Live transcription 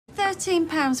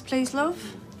£13, please,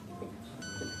 love.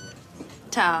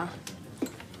 Ta.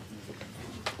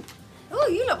 Oh,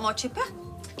 you look more chipper.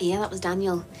 Yeah, that was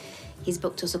Daniel. He's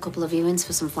booked us a couple of viewings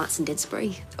for some flats in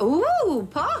Didsbury. Ooh,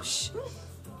 posh.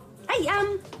 Hey,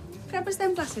 grab us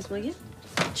them glasses, will you?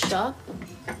 Sure.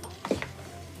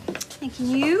 Thank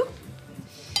you.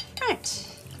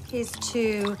 Right, here's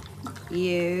to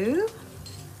you,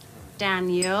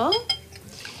 Daniel,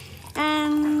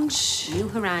 and... New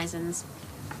Horizons.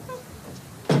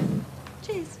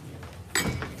 Cheers.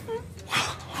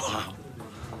 Wow.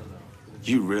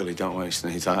 You really don't waste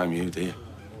any time, you, do you?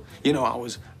 You know, I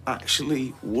was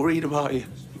actually worried about you.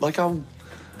 Like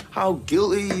how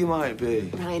guilty you might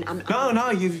be. Ryan, I'm...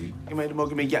 No, you made a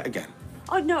mug of me yet again.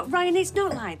 Oh, no, Ryan, it's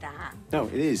not like that. No,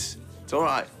 it is. It's all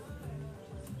right.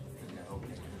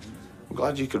 I'm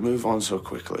glad you could move on so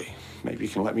quickly. Maybe you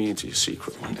can let me into your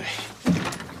secret one day.